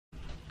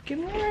Good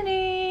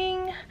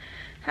morning!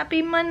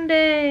 Happy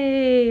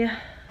Monday!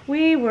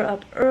 We were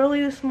up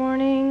early this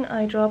morning.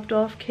 I dropped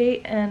off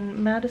Kate and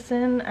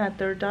Madison at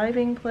their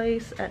diving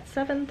place at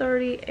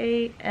 7:30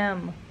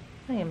 a.m.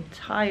 I am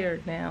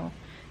tired now.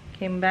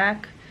 Came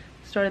back,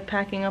 started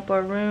packing up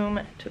our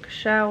room, took a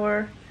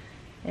shower,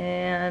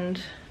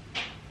 and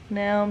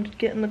now I'm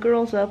getting the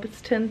girls up. It's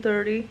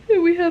 10:30.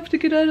 We have to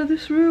get out of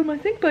this room, I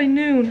think by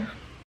noon.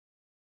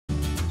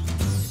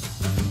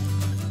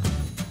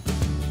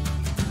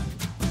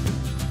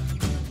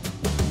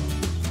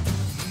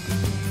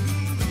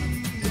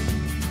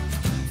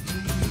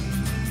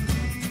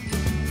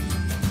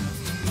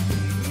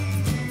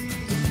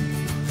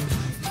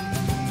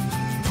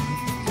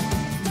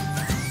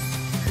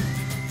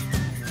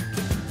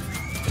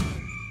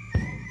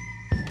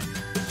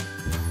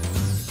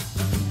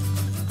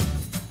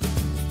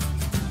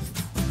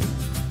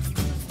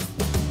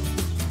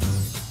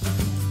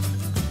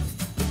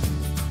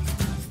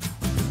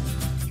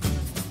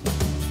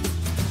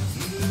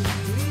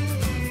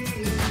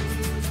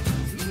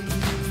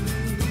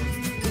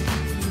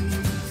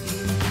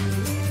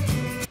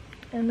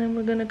 And then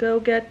we're gonna go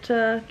get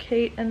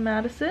Kate and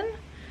Madison.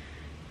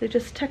 They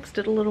just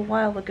texted a little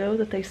while ago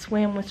that they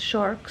swam with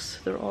sharks.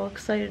 They're all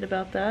excited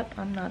about that.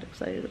 I'm not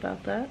excited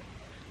about that.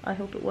 I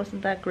hope it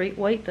wasn't that great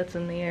white that's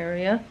in the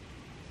area.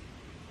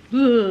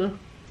 Ugh.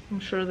 I'm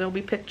sure there'll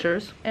be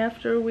pictures.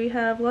 After we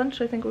have lunch,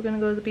 I think we're gonna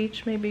go to the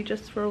beach, maybe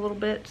just for a little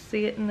bit,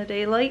 see it in the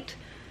daylight.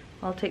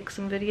 I'll take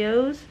some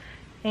videos.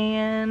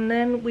 And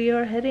then we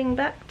are heading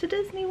back to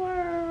Disney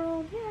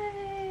World.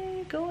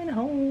 Yay! Going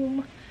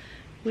home.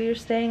 We are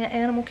staying at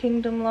Animal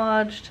Kingdom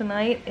Lodge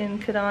tonight in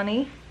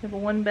Kidani. We have a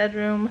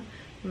 1-bedroom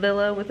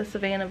villa with a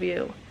Savannah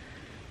view.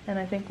 And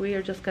I think we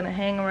are just gonna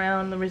hang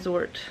around the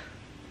resort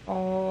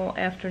all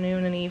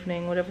afternoon and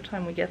evening, whatever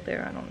time we get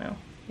there, I don't know.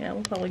 Yeah,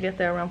 we'll probably get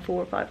there around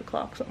 4 or 5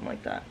 o'clock, something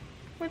like that.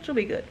 Which will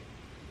be good.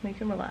 We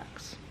can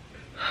relax.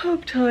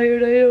 I'm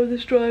tired, I know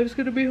this drive's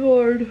gonna be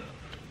hard.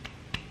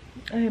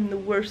 I am the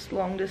worst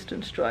long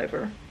distance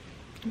driver.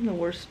 I'm the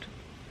worst.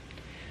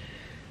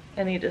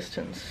 Any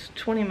distance,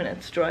 20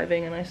 minutes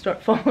driving and I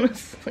start falling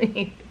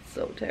asleep. It's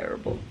so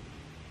terrible.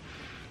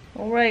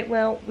 Alright,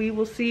 well, we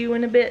will see you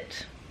in a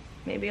bit.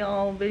 Maybe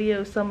I'll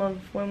video some of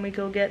when we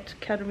go get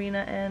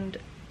Katarina and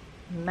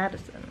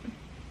Madison.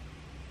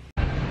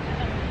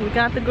 We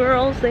got the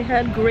girls, they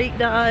had great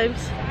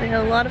dives. They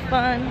had a lot of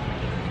fun.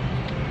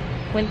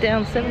 Went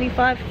down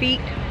 75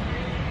 feet.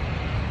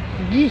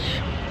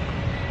 Yeesh.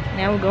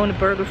 Now we're going to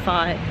Burger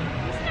Fi.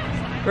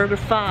 Burger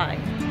Fi.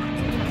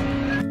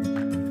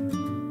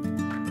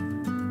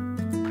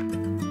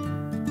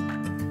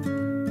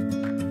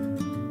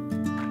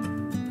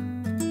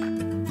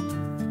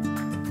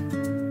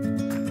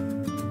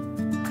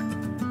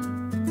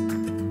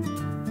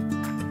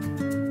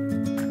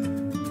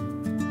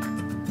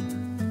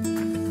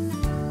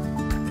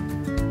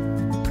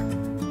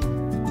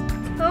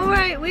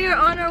 We are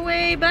on our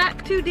way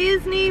back to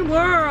Disney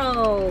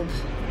World.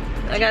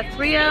 I got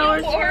 3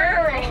 hours.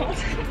 World.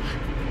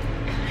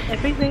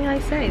 Everything I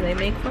say, they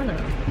make fun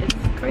of. It's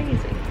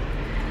crazy.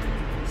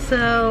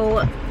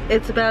 So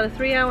it's about a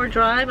 3-hour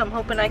drive. I'm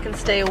hoping I can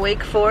stay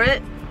awake for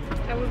it.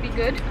 That would be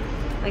good.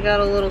 I got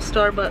a little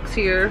Starbucks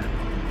here,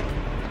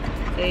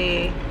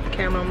 a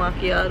caramel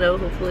macchiato.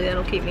 Hopefully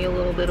that'll keep me a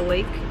little bit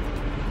awake.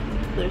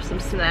 There's some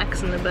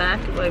snacks in the back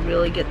if I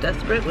really get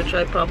desperate, which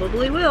I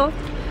probably will.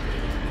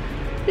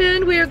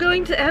 And we are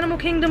going to Animal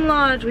Kingdom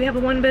Lodge. We have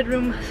a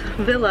 1-bedroom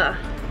villa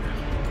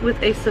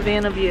with a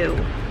Savannah view.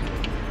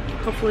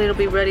 Hopefully it'll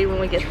be ready when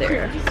we get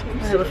there.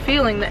 I have a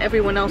feeling that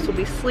everyone else will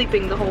be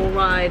sleeping the whole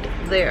ride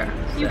there.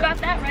 So. You got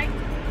that right.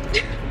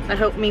 I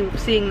hope me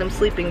seeing them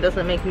sleeping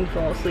doesn't make me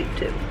fall asleep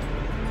too.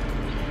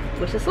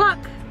 Wish us luck.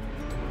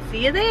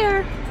 See you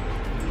there.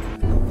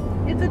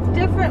 It's a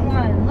different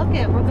one. Look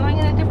it, we're going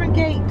in a different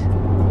gate.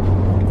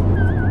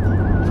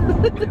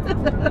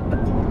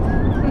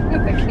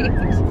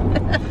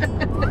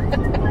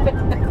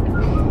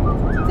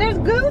 There's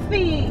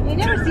Goofy! You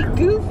never see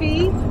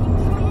Goofy.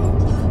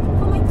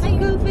 Hi,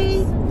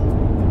 Goofy.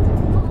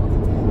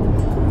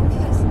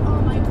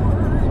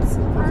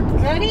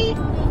 Ready?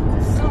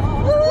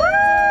 Woo!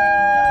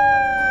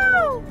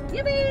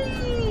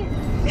 Yippee!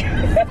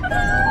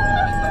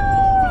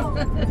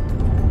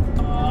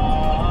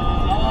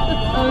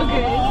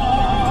 Okay.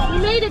 We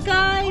made it,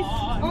 guys.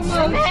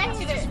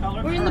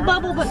 Almost. We're in the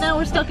bubble, but now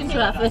we're stuck in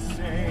traffic.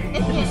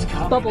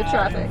 Bubble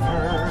traffic.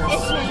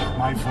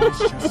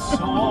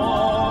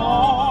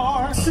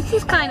 This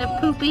is kind of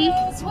poopy.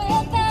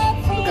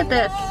 Look at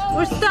this.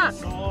 We're stuck.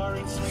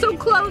 So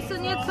close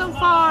and yet so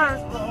far.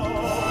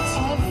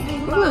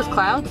 Look at those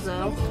clouds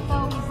though.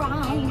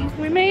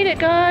 We made it,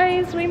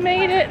 guys. We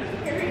made it.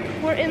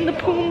 We're in the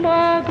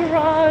Pumbaa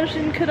garage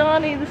in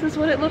Kidani. This is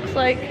what it looks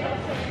like.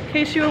 In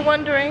case you were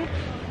wondering.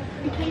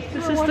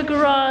 This is the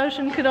garage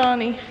in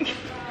Kidani.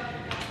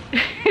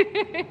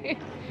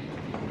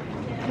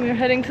 We are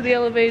heading to the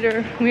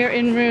elevator. We are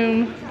in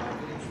room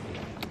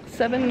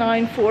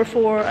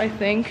 7944, I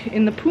think,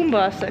 in the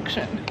Pumbaa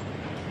section.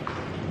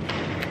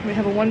 We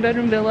have a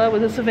 1-bedroom villa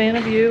with a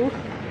Savannah view,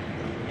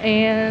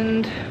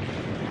 and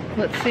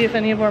let's see if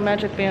any of our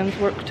magic bands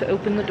work to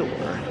open the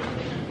door.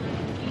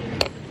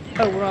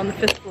 Oh, we're on the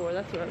 5th floor.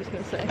 That's what I was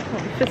going to say. We're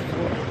on the 5th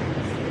floor.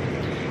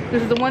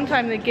 This is the one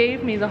time they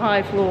gave me the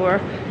high floor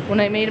when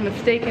I made a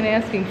mistake in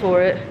asking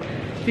for it,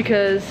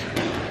 because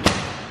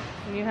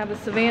when you have a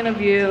Savannah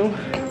view,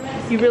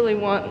 you really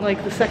want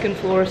like the 2nd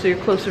floor so you're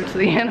closer to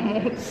the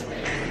animals.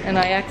 And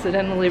I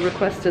accidentally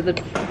requested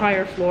the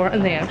higher floor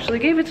and they actually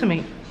gave it to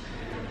me.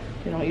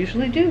 They don't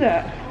usually do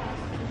that.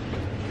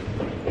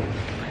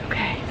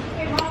 Okay,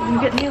 we're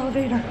gonna get in the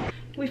elevator.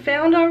 We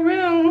found our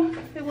room.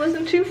 It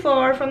wasn't too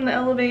far from the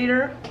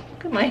elevator.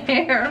 Look at my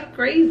hair, I'm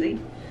crazy.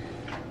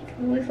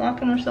 Always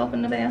locking herself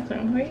in the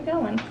bathroom. Where are you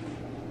going?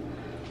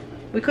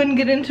 We couldn't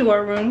get into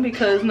our room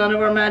because none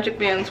of our magic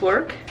bands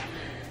work.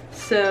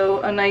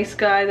 So a nice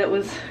guy that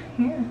was,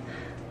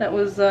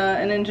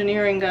 an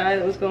engineering guy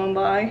that was going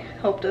by,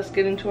 helped us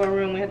get into our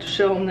room. We had to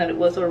show him that it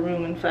was our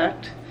room, in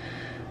fact.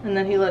 And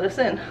then he let us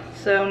in.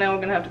 So now we're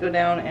gonna have to go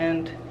down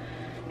and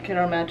get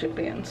our magic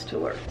bands to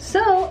work.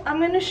 So I'm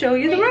gonna show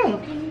you the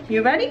room.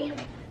 You ready?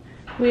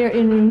 We are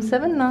in room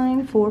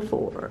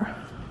 7944.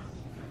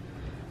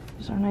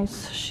 There's our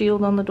nice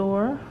shield on the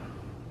door.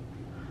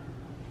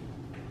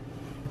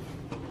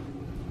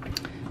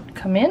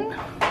 Come in.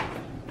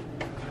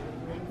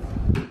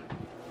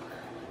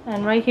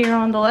 And right here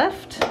on the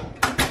left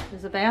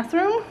is a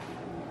bathroom.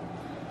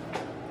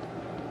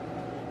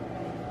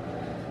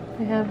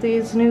 We have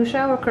these new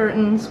shower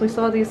curtains. We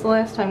saw these the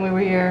last time we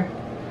were here.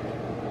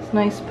 This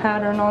nice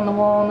pattern on the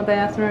wall in the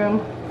bathroom.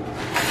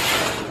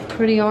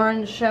 Pretty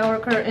orange shower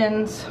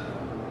curtains.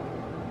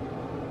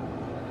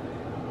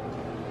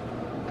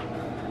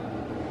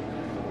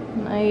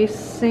 Nice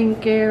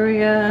sink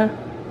area.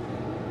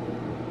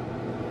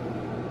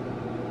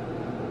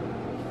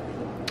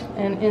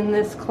 And in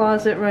this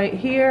closet right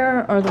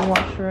here are the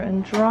washer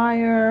and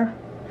dryer,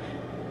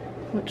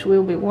 which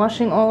we'll be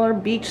washing all our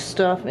beach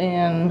stuff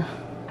in.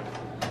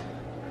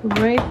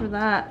 Hooray for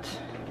that.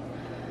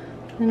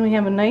 Then we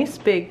have a nice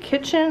big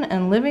kitchen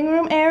and living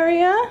room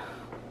area.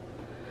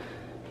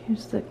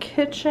 Here's the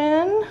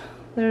kitchen.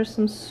 There's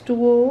some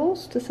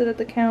stools to sit at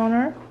the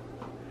counter.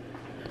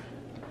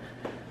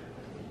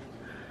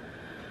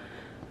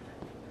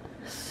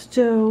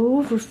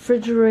 Stove,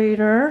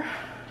 refrigerator,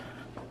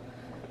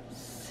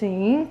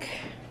 sink,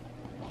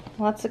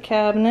 lots of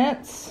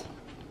cabinets,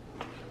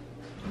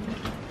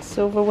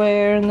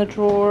 silverware in the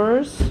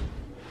drawers,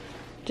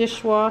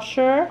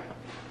 dishwasher,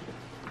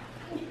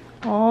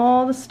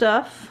 all the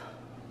stuff.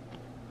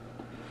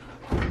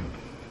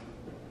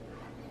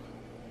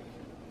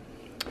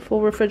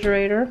 Full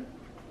refrigerator.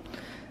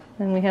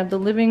 Then we have the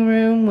living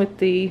room with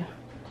the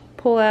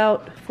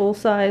pull-out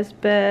full-size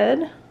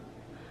bed.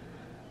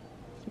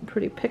 Some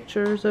pretty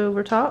pictures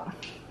over top.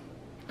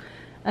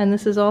 And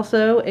this is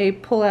also a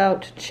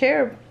pull-out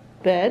chair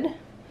bed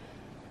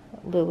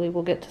Lily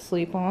will get to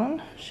sleep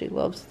on. She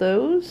loves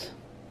those.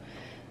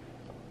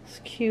 This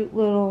cute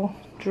little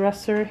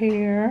dresser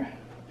here.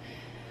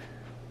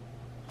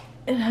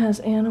 It has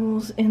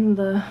animals in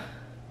the...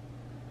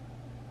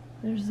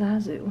 There's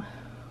Zazu.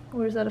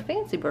 Or is that a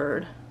fancy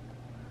bird?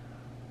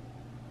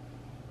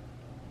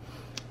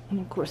 And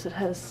of course it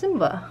has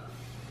Simba.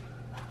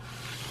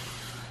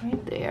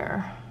 Right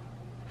there.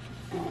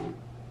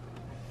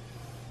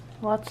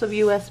 Lots of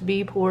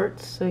USB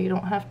ports, so you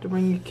don't have to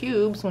bring your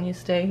cubes when you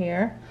stay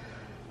here.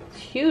 It's a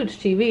huge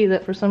TV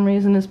that for some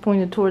reason is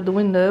pointed toward the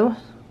window.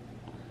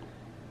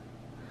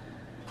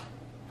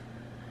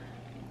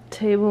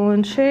 Table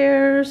and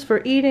chairs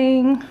for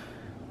eating.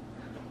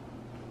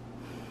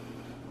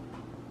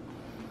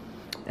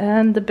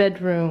 And the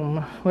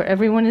bedroom, where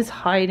everyone is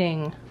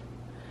hiding.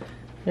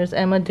 There's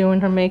Emma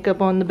doing her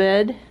makeup on the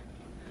bed.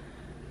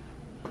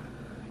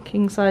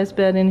 King size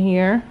bed in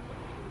here.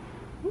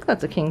 I think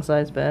that's a king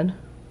size bed.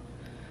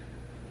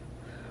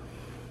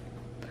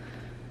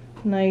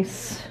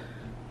 Nice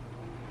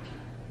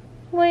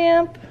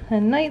lamp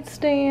and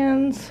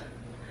nightstands.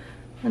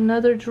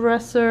 Another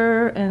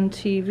dresser and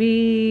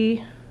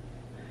TV.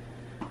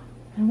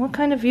 And what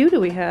kind of view do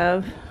we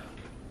have?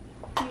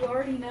 You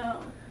already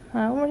know.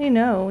 I already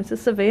know. It's a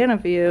Savannah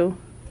view.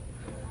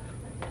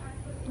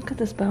 Look at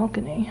this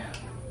balcony.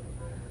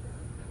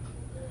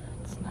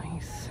 It's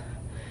nice.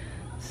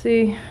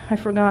 See, I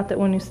forgot that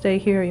when you stay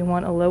here you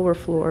want a lower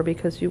floor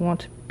because you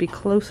want to be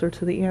closer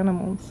to the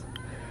animals.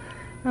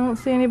 I don't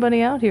see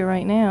anybody out here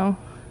right now.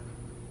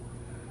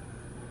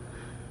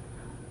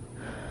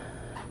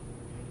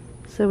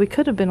 So we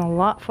could have been a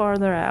lot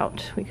farther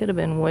out. We could have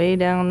been way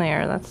down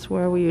there. That's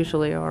where we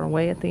usually are,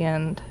 way at the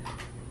end.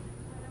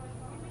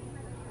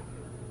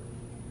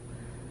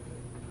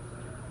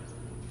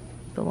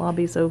 The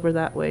lobby's over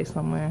that way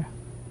somewhere.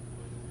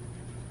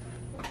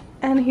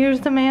 And here's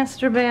the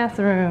master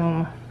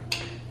bathroom.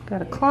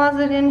 Got a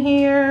closet in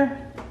here.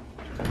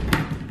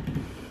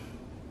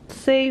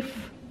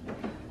 Safe.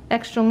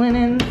 Extra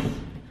linens.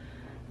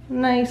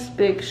 Nice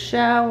big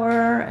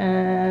shower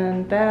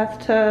and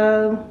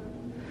bathtub.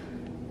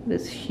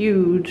 This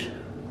huge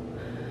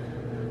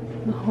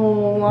The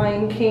whole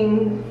Lion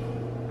King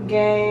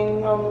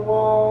gang on the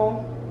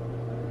wall.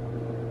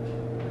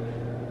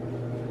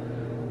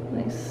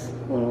 Nice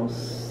little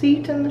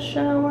seat in the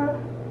shower.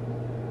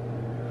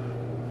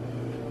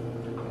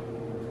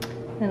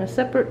 And a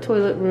separate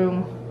toilet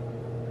room.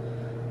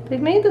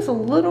 They've made this a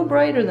little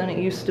brighter than it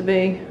used to be.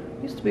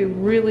 It used to be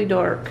really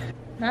dark.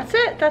 That's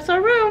it, that's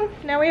our room.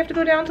 Now we have to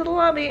go down to the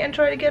lobby and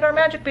try to get our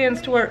magic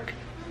bands to work.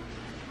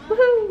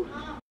 Woohoo!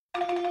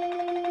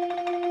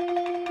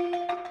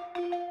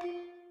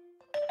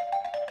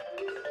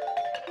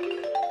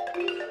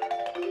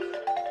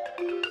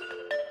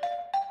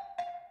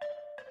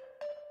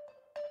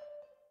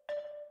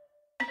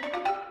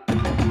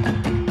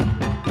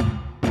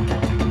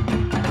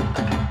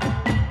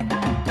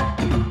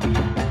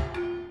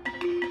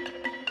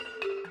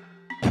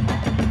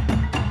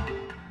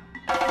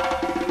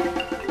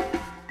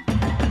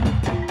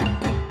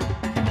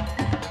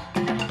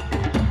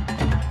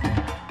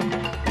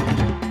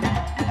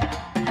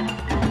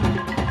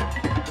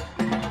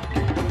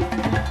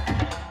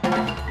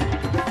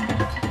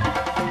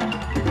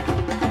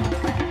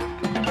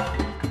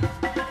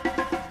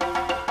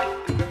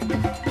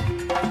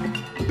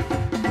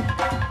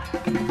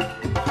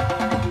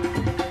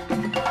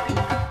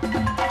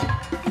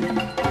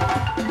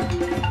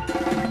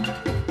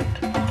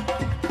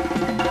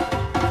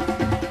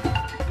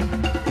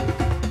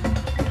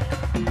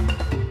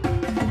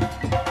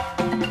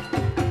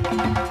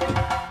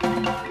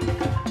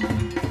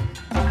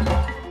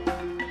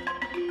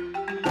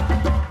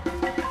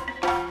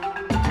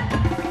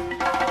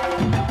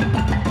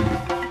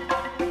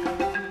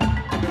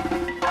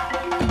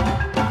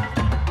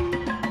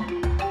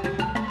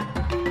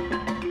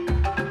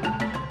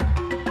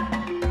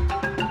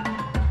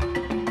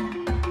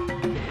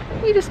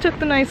 We just took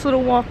the nice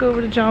little walk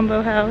over to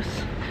Jumbo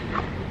House.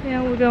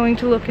 Now we're going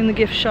to look in the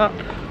gift shop.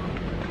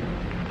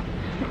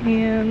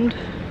 And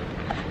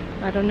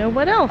I don't know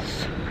what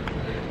else.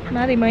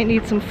 Maddie might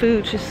need some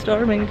food. She's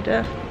starving to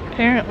death,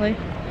 apparently.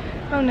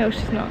 Oh no,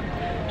 she's not.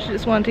 She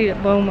just wanted to eat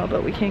at Boma,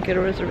 but we can't get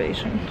a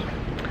reservation.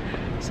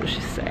 So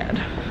she's sad.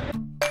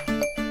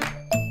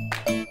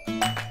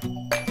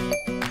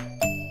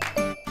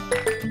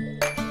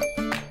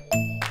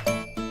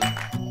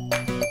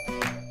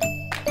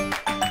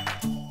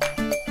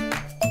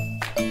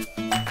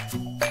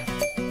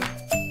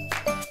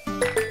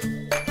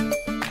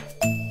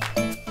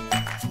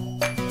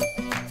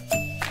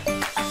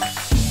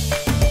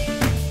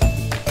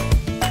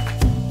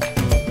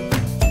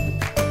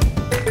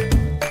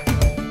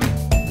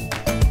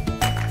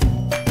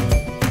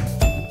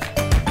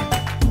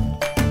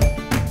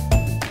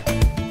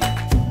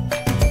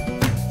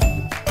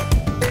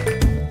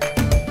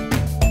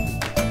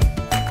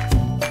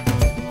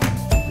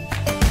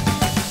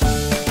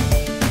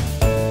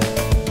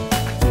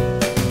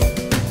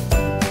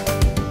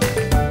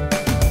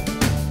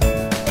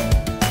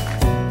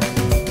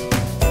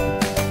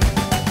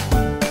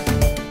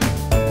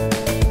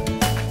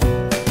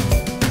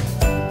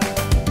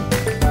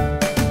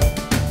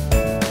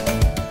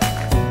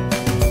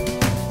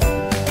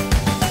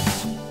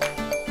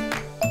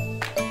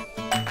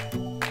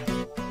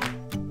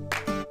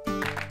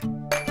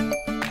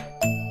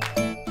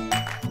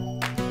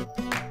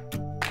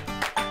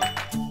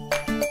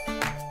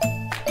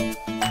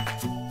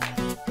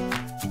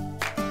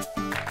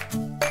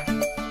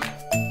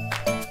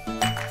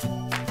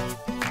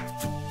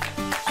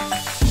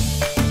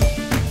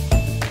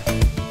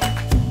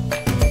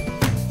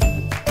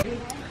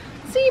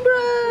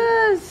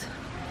 Zebras!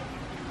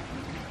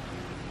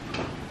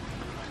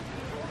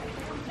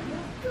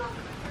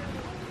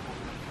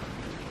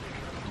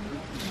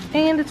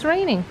 And it's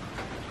raining.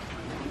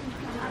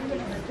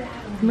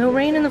 No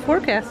rain in the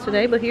forecast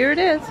today, but here it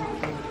is.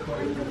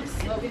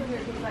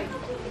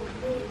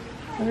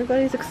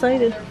 Everybody's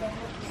excited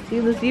to see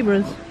the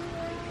zebras.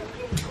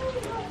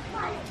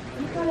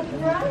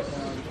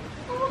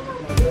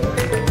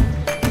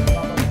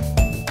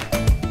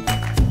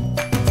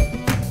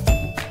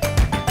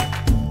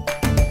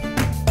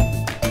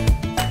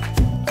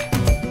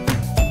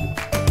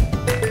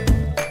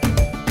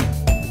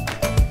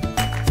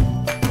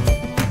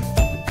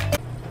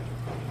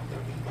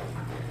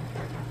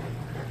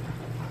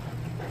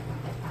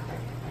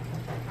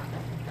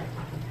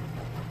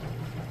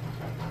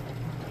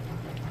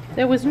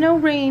 There was no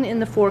rain in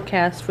the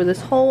forecast for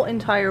this whole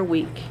entire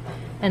week,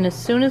 and as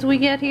soon as we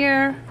get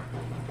here,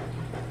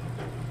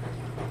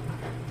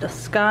 the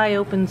sky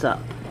opens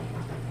up.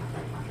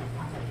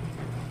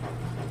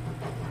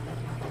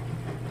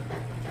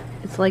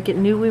 It's like it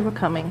knew we were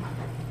coming.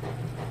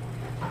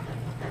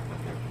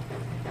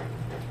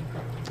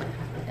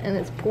 And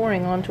it's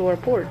pouring onto our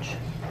porch.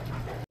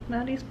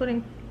 Maddie's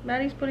putting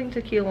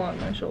tequila on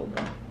my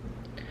shoulder.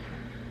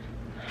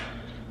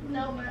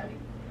 No, Maddie.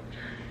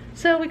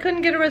 So we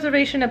couldn't get a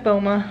reservation at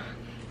Boma.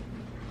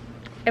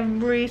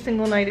 Every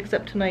single night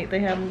except tonight they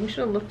have them. We should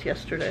have looked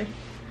yesterday.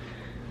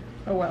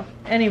 Oh well.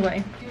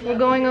 Anyway, we're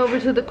going over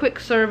to the quick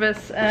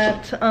service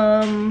at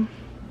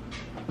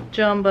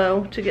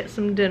Jumbo to get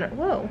some dinner.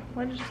 Whoa,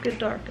 why did it just get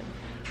dark?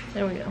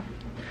 There we go.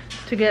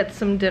 to get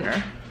some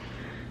dinner.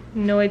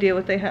 No idea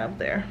what they have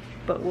there,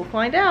 but we'll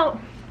find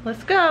out.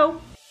 Let's go.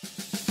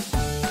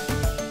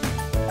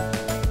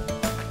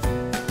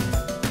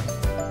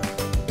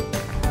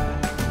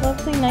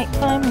 Lovely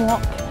nighttime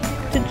walk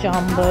to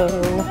Jumbo.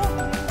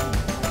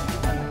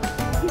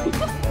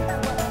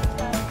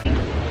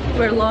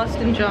 We're lost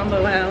in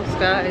Jumbo House,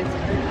 guys.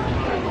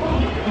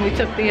 We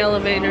took the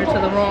elevator to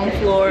the wrong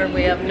floor and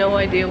we have no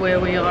idea where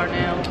we are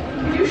now.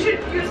 You should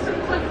use some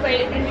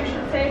clickbait and you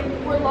should say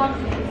we're lost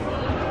in the sea.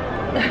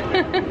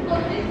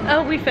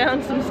 Oh, we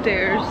found some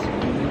stairs.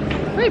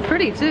 Very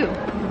pretty too.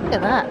 Look at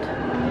that.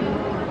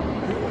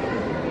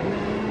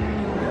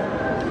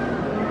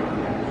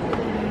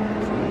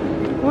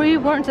 We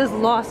weren't as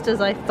lost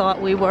as I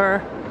thought we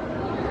were.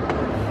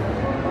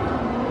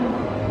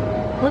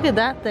 Look at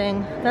that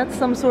thing. That's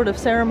some sort of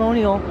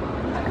ceremonial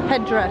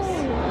headdress.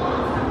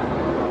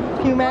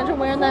 Can you imagine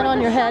wearing that on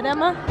your head,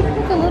 Emma?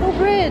 It's a little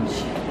bridge.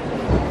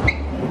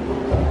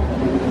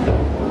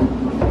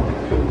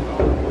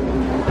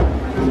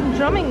 Some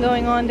drumming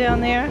going on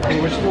down there.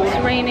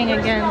 It's raining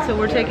again, so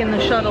we're taking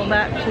the shuttle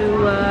back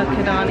to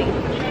Kidani.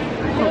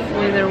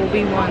 Hopefully there will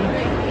be one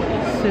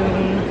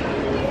soon.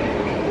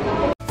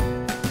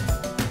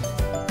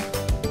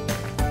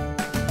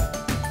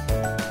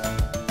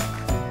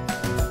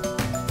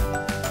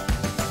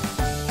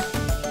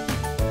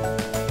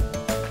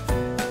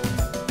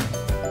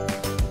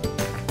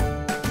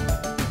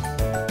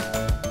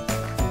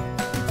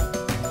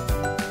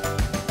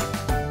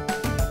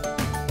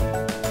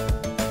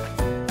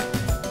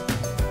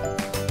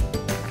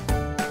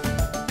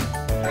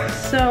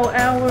 So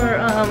our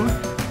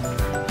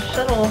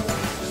shuttle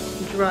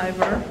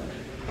driver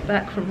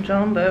back from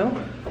Jumbo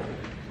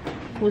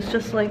was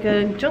just like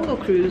a Jungle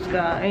Cruise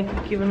guy,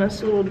 giving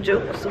us little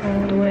jokes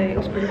along the way. It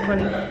was pretty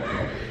funny.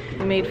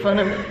 He made fun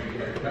of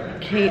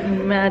Kate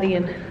and Maddie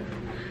and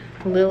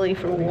Lily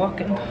for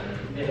walking.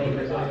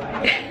 It's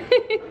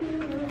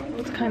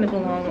kind of a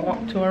long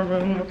walk to our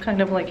room. We're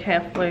kind of like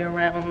halfway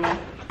around the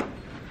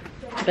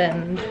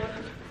bend.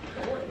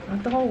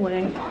 Not the whole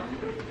way.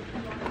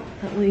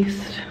 At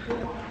least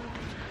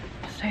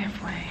just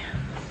halfway.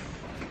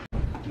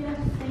 Yes,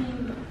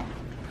 same.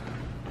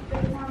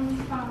 It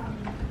sounds fun.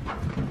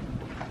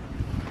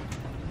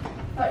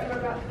 Thought you were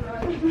about to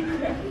run.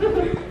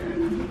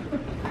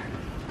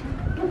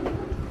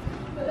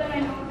 But then I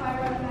know if I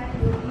run back,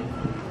 it would be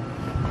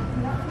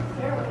not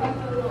necessarily like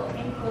the little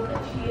ankle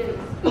that she is.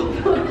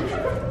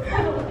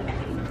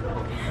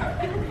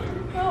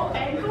 No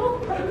ankle?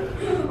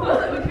 Well,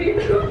 it would be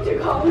rude to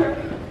call her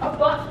a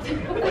butt.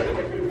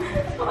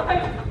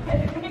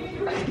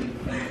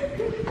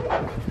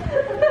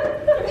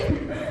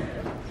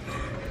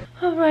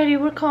 Alrighty,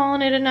 we're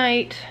calling it a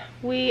night.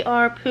 We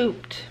are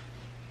pooped.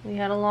 We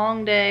had a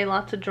long day,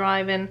 lots of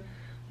driving.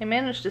 I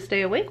managed to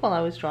stay awake while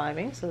I was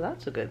driving, so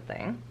that's a good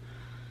thing.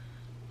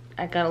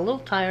 I got a little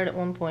tired at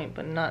one point,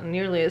 but not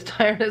nearly as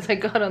tired as I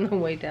got on the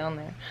way down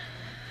there.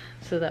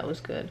 So that was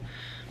good.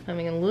 I'm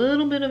having a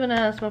little bit of an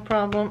asthma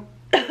problem,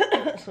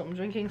 so I'm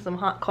drinking some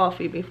hot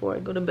coffee before I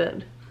go to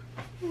bed.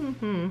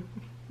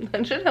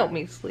 That should help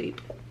me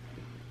sleep.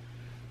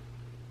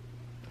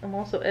 I'm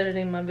also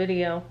editing my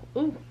video.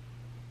 Ooh.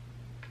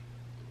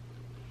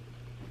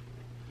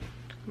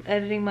 I'm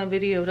editing my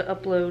video to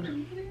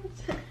upload.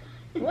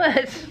 What?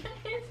 It's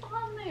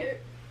on there.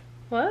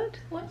 What?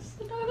 What's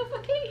the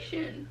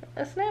notification?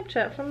 A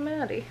Snapchat from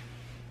Maddie.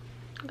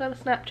 I got a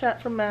Snapchat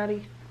from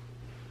Maddie.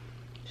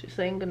 She's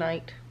saying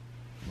goodnight.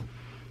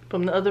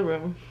 From the other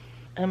room.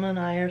 Emma and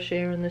I are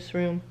sharing this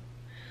room.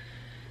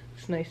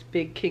 This nice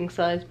big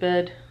king-size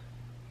bed.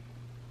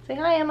 Say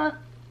hi, Emma.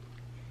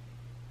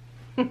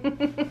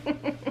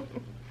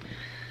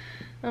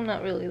 I'm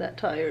not really that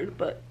tired,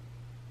 but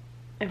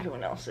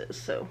everyone else is,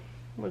 so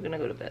we're gonna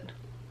go to bed.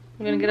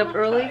 I'm gonna get up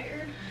early.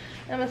 Tired.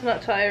 Emma's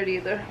not tired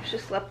either. She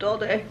slept all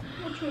day.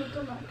 Which means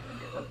I'm not gonna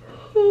get up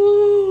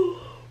early.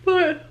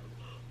 But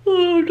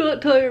I'm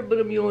not tired, but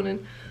I'm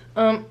yawning.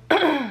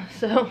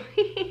 So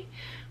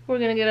we're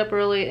gonna get up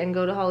early and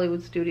go to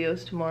Hollywood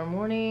Studios tomorrow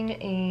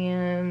morning,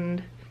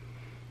 and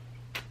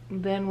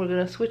then we're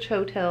gonna switch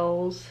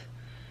hotels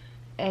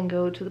and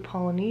go to the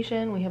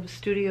Polynesian. We have a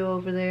studio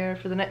over there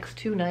for the next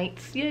 2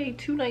 nights. Yay,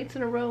 2 nights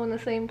in a row in the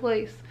same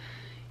place.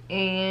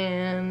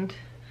 And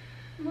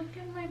Look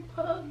at my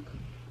pug.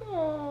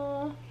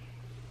 aww.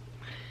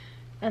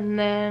 And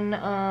then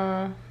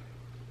I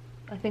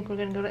think we're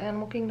gonna go to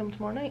Animal Kingdom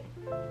tomorrow night.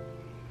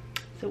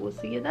 So we'll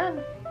see you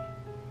then.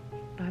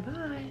 Bye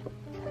bye.